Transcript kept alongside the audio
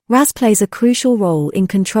RAS plays a crucial role in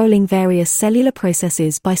controlling various cellular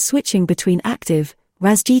processes by switching between active,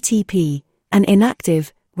 RAS-GTP, and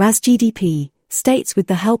inactive, RAS-GDP, states with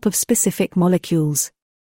the help of specific molecules.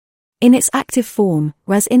 In its active form,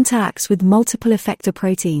 RAS interacts with multiple effector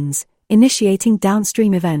proteins, initiating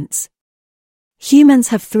downstream events. Humans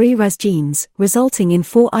have 3 RAS genes, resulting in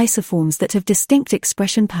 4 isoforms that have distinct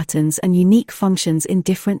expression patterns and unique functions in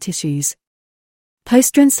different tissues.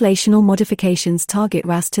 Post-translational modifications target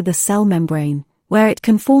RAS to the cell membrane, where it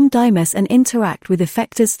can form dimers and interact with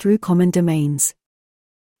effectors through common domains.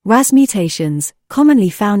 RAS mutations,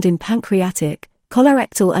 commonly found in pancreatic,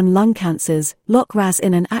 colorectal and lung cancers, lock RAS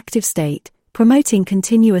in an active state, promoting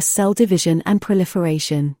continuous cell division and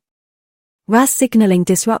proliferation. RAS signaling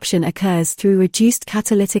disruption occurs through reduced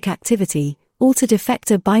catalytic activity, altered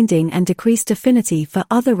effector binding and decreased affinity for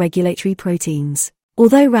other regulatory proteins.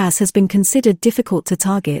 Although RAS has been considered difficult to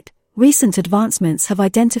target, recent advancements have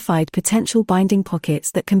identified potential binding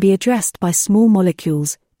pockets that can be addressed by small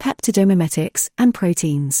molecules, peptidomimetics, and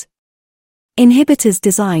proteins. Inhibitors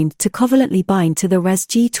designed to covalently bind to the RAS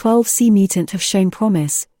G12C mutant have shown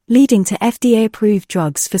promise, leading to FDA-approved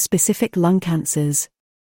drugs for specific lung cancers.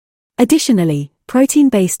 Additionally,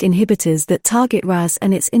 protein-based inhibitors that target RAS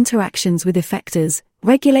and its interactions with effectors,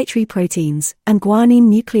 regulatory proteins, and guanine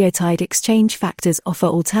nucleotide exchange factors offer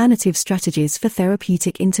alternative strategies for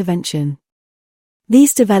therapeutic intervention.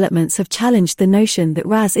 These developments have challenged the notion that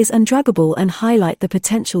RAS is undruggable and highlight the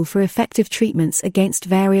potential for effective treatments against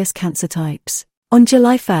various cancer types. On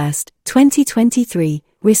July 1, 2023,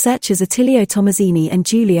 researchers Attilio Tomasini and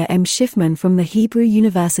Julia M. Schiffman from the Hebrew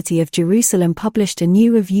University of Jerusalem published a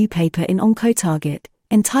new review paper in OncoTarget,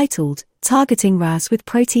 entitled, Targeting RAS with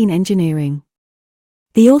Protein Engineering.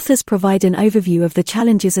 The authors provide an overview of the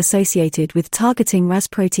challenges associated with targeting RAS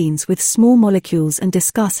proteins with small molecules and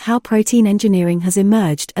discuss how protein engineering has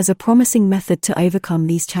emerged as a promising method to overcome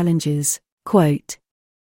these challenges. Quote,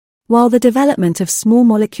 "While the development of small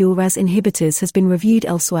molecule RAS inhibitors has been reviewed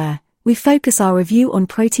elsewhere, we focus our review on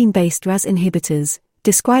protein-based RAS inhibitors,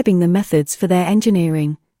 describing the methods for their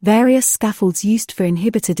engineering, various scaffolds used for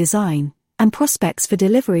inhibitor design, and prospects for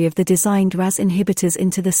delivery of the designed RAS inhibitors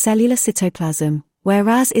into the cellular cytoplasm, where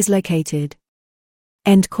RAS is located."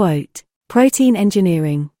 End quote. Protein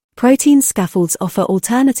engineering. Protein scaffolds offer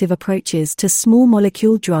alternative approaches to small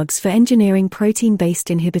molecule drugs for engineering protein-based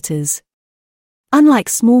inhibitors. Unlike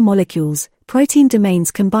small molecules, protein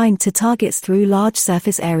domains can bind to targets through large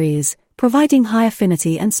surface areas, providing high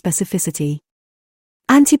affinity and specificity.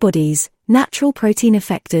 Antibodies, natural protein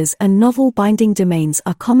effectors and novel binding domains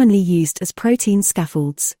are commonly used as protein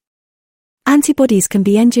scaffolds. Antibodies can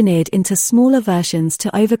be engineered into smaller versions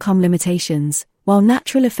to overcome limitations, while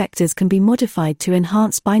natural effectors can be modified to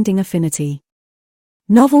enhance binding affinity.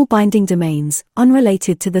 Novel binding domains,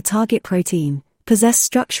 unrelated to the target protein, possess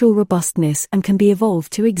structural robustness and can be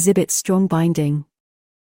evolved to exhibit strong binding.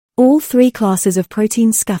 All 3 classes of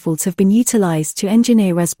protein scaffolds have been utilized to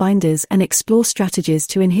engineer RAS binders and explore strategies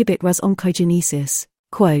to inhibit RAS oncogenesis.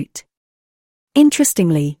 Quote,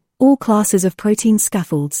 "Interestingly, all classes of protein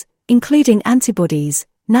scaffolds, including antibodies,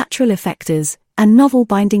 natural effectors, and novel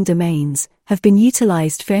binding domains, have been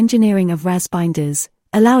utilized for engineering of RAS binders,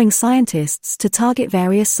 allowing scientists to target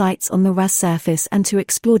various sites on the RAS surface and to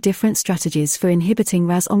explore different strategies for inhibiting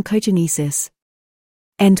RAS oncogenesis."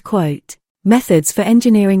 End quote. Methods for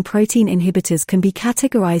engineering protein inhibitors can be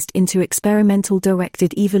categorized into experimental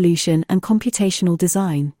directed evolution and computational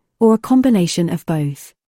design, or a combination of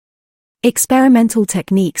both. Experimental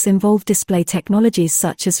techniques involve display technologies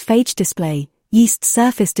such as phage display, yeast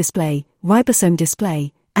surface display, ribosome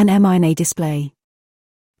display, and mRNA display.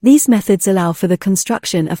 These methods allow for the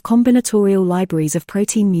construction of combinatorial libraries of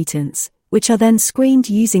protein mutants, which are then screened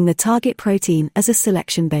using the target protein as a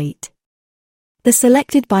selection bait. The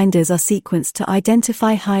selected binders are sequenced to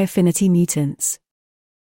identify high-affinity mutants.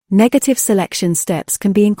 Negative selection steps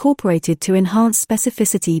can be incorporated to enhance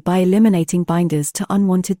specificity by eliminating binders to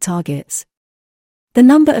unwanted targets. The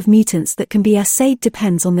number of mutants that can be assayed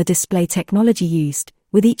depends on the display technology used,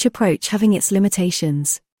 with each approach having its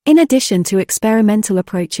limitations. In addition to experimental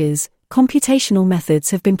approaches, computational methods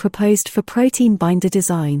have been proposed for protein binder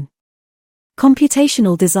design.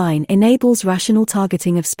 Computational design enables rational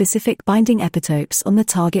targeting of specific binding epitopes on the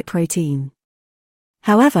target protein.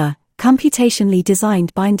 However, computationally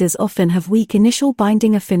designed binders often have weak initial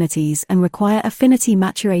binding affinities and require affinity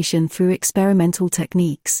maturation through experimental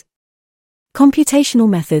techniques. Computational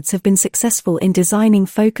methods have been successful in designing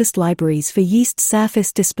focused libraries for yeast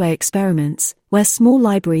surface display experiments, where small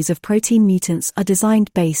libraries of protein mutants are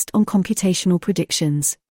designed based on computational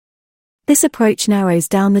predictions. This approach narrows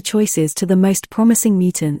down the choices to the most promising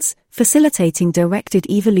mutants, facilitating directed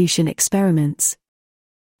evolution experiments.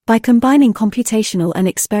 By combining computational and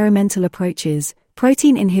experimental approaches,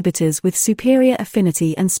 protein inhibitors with superior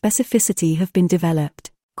affinity and specificity have been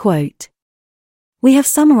developed. Quote, "We have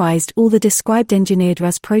summarized all the described engineered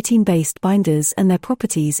RAS protein-based binders and their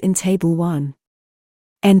properties in Table 1.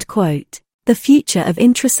 End quote. The future of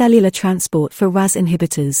intracellular transport for RAS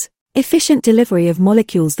inhibitors. Efficient delivery of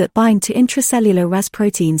molecules that bind to intracellular RAS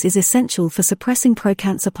proteins is essential for suppressing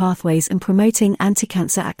pro-cancer pathways and promoting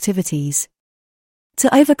anti-cancer activities.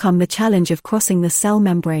 To overcome the challenge of crossing the cell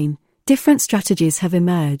membrane, different strategies have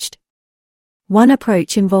emerged. One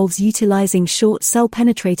approach involves utilizing short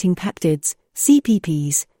cell-penetrating peptids,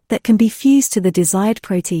 CPPs, that can be fused to the desired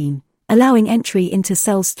protein, allowing entry into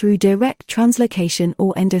cells through direct translocation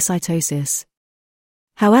or endocytosis.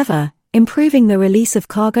 However, improving the release of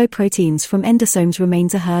cargo proteins from endosomes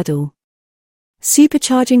remains a hurdle.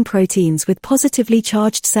 Supercharging proteins with positively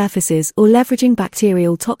charged surfaces or leveraging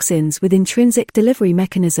bacterial toxins with intrinsic delivery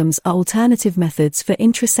mechanisms are alternative methods for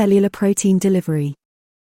intracellular protein delivery.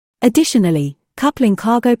 Additionally, coupling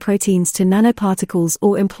cargo proteins to nanoparticles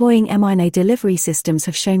or employing mRNA delivery systems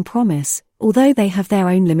have shown promise, although they have their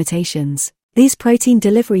own limitations. These protein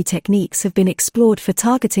delivery techniques have been explored for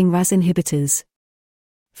targeting RAS inhibitors.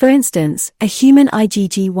 For instance, a human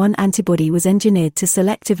IgG1 antibody was engineered to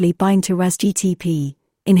selectively bind to RAS-GTP,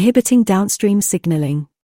 inhibiting downstream signaling.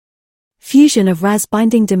 Fusion of RAS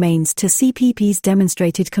binding domains to CPPs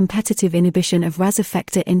demonstrated competitive inhibition of RAS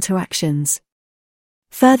effector interactions.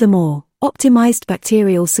 Furthermore, optimized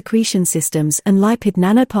bacterial secretion systems and lipid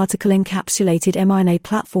nanoparticle encapsulated mRNA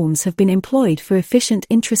platforms have been employed for efficient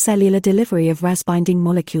intracellular delivery of RAS binding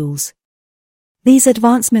molecules. These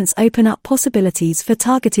advancements open up possibilities for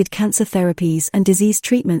targeted cancer therapies and disease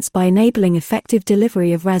treatments by enabling effective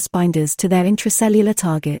delivery of RAS binders to their intracellular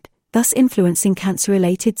target, thus influencing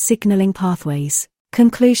cancer-related signaling pathways.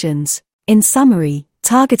 Conclusions. In summary,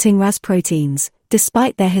 targeting RAS proteins,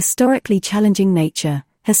 despite their historically challenging nature,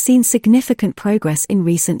 has seen significant progress in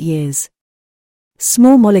recent years.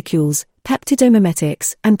 Small molecules,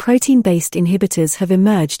 peptidomimetics, and protein-based inhibitors have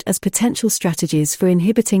emerged as potential strategies for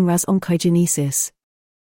inhibiting RAS oncogenesis.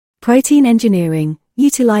 Protein engineering,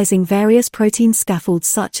 utilizing various protein scaffolds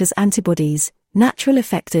such as antibodies, natural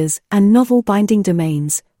effectors, and novel binding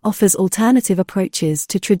domains, offers alternative approaches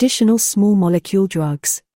to traditional small molecule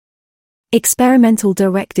drugs. Experimental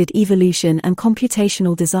directed evolution and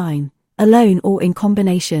computational design, alone or in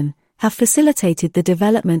combination, have facilitated the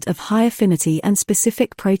development of high-affinity and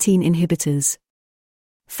specific protein inhibitors.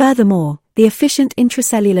 Furthermore, the efficient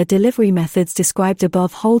intracellular delivery methods described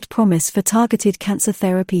above hold promise for targeted cancer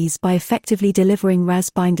therapies by effectively delivering RAS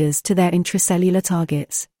binders to their intracellular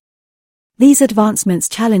targets. These advancements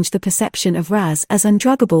challenge the perception of RAS as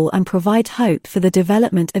undruggable and provide hope for the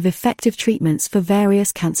development of effective treatments for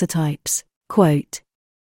various cancer types. Quote,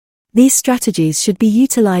 "These strategies should be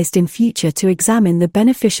utilized in future to examine the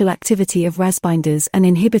beneficial activity of RAS binders and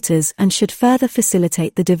inhibitors and should further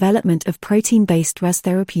facilitate the development of protein-based RAS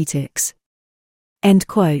therapeutics." End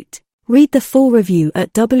quote. Read the full review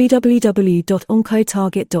at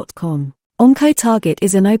www.oncotarget.com. OncoTarget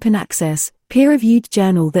is an open-access, peer-reviewed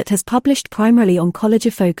journal that has published primarily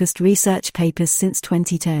oncology-focused research papers since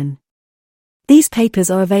 2010. These papers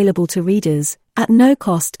are available to readers, at no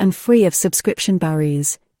cost and free of subscription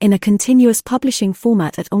barriers, in a continuous publishing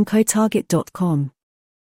format at oncotarget.com.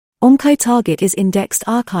 OncoTarget is indexed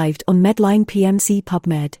archived on Medline PMC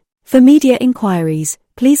PubMed. For media inquiries,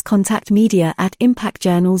 please contact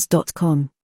media@impactjournals.com.